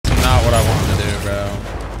what I wanted to do, bro.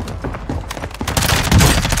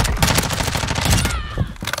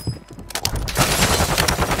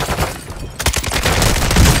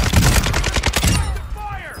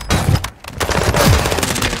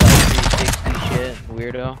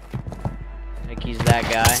 Weirdo. Like he's that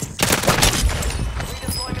guy.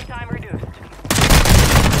 Redeployment time reduced.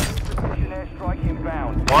 Precision airstrike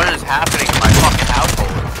inbound. What is happening in my fucking household?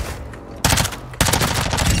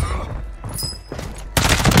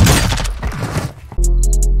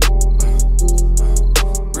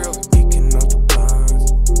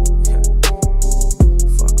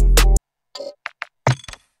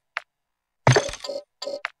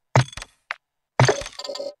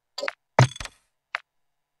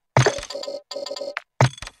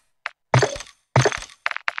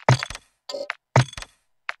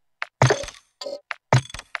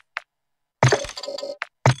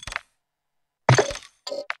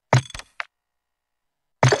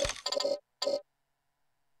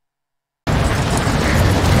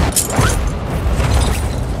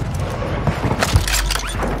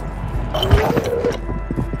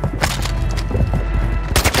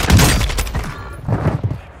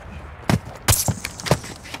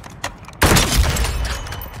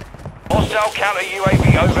 Hostile counter UAV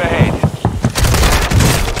overhead.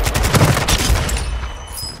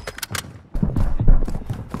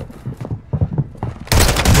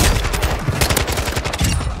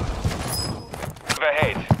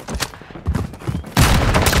 Overhead.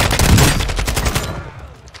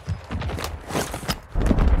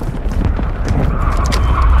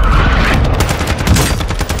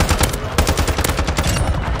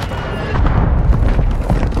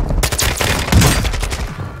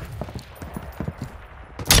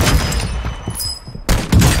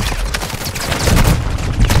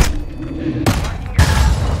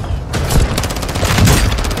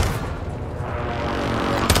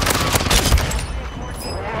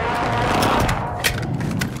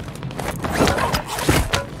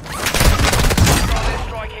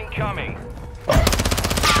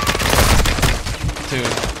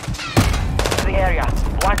 The area.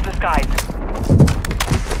 Watch the skies.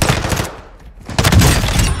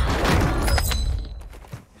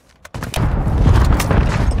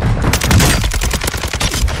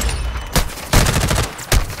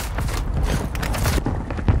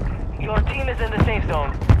 Your team is in the safe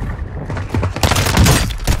zone.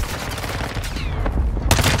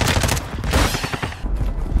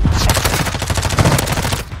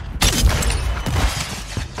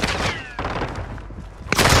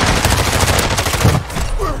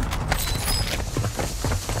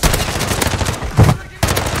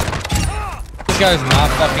 This guy's not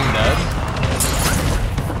fucking dead.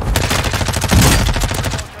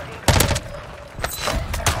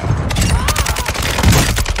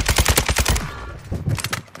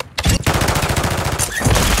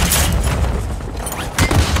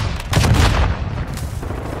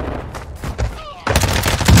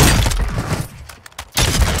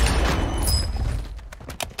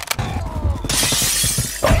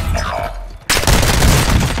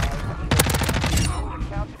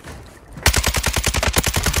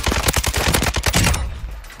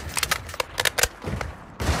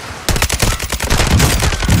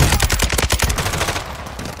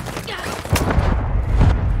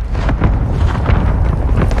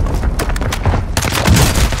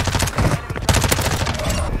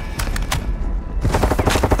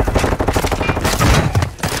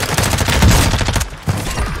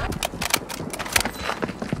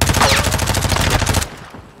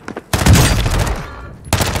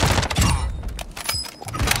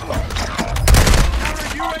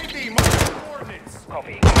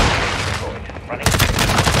 Copy. Deployed. Running.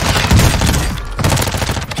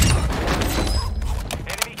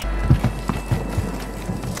 Enemy.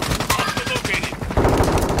 Located.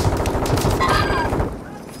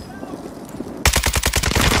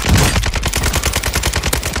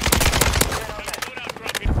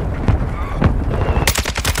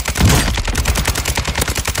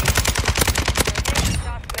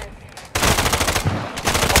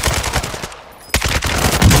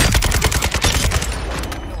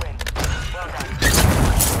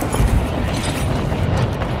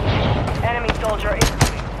 Soldier is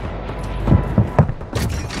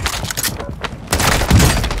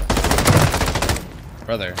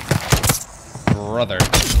Brother.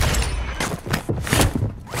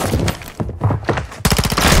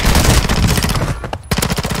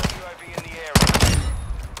 UAV in the area.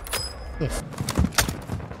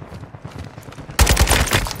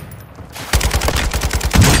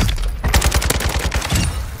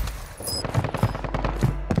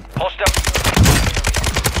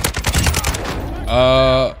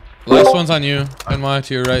 Last This one's on you. NY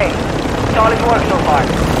to your right. Solid work so far.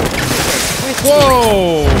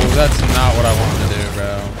 Whoa! That's not what I wanted to do,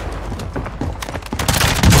 bro.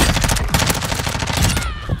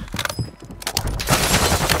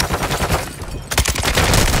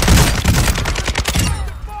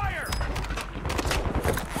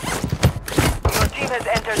 Your team has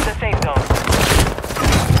entered the safe zone.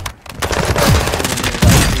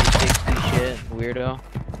 360 shit, weirdo.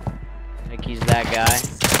 Like he's that guy.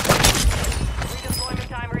 Redeployment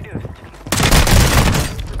time reduced.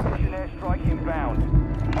 Precision airstrike inbound.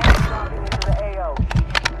 Dropping into the AO.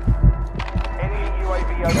 Enemy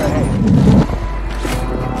UAV overhead.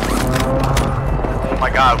 Oh my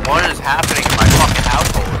god, what is happening in my fucking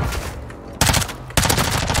household?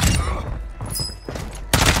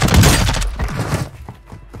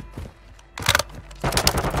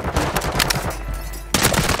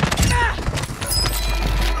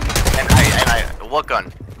 And what gun?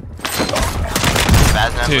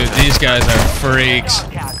 Dude, these guys are freaks.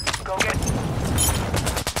 Go get.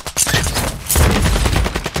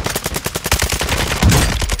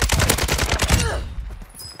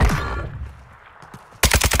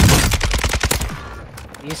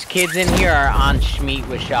 These kids in here are on Schmeat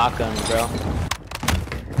with shotguns, bro.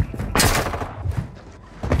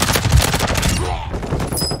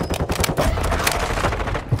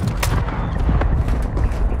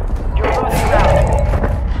 You're losing ground.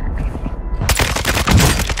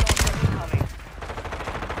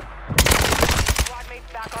 Squad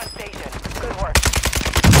mates back on station. Good work.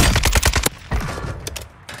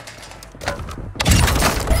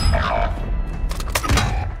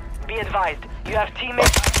 Be advised, you have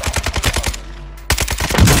teammates.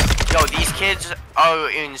 Yo, these kids are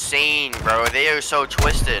insane, bro. They are so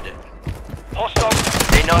twisted. Hostile.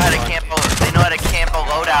 They know how to camp a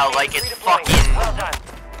loadout like it's fucking. Well done.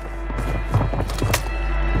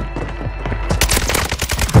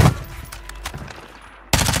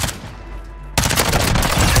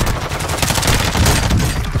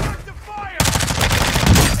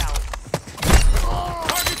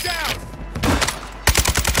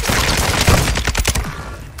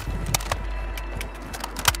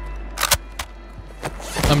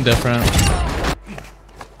 I'm different.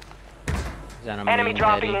 He's on a Enemy main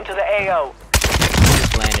dropping heady. into the AO.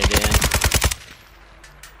 Just landed in.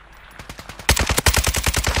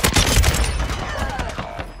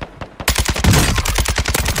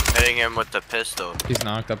 Hitting him with the pistol. He's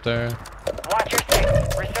knocked up there. Watch your six.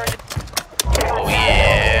 Resurgence. Oh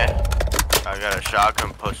yeah. I got a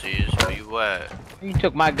shotgun, pussies. Where you at? You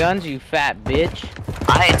took my guns, you fat bitch.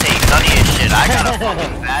 I ain't take none of your shit. I got a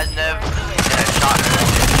fucking Vaznev and a shotgun.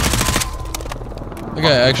 The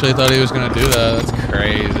guy actually thought he was gonna do that. That's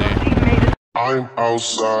crazy. I'm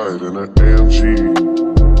outside in an AMG,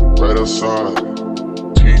 right outside.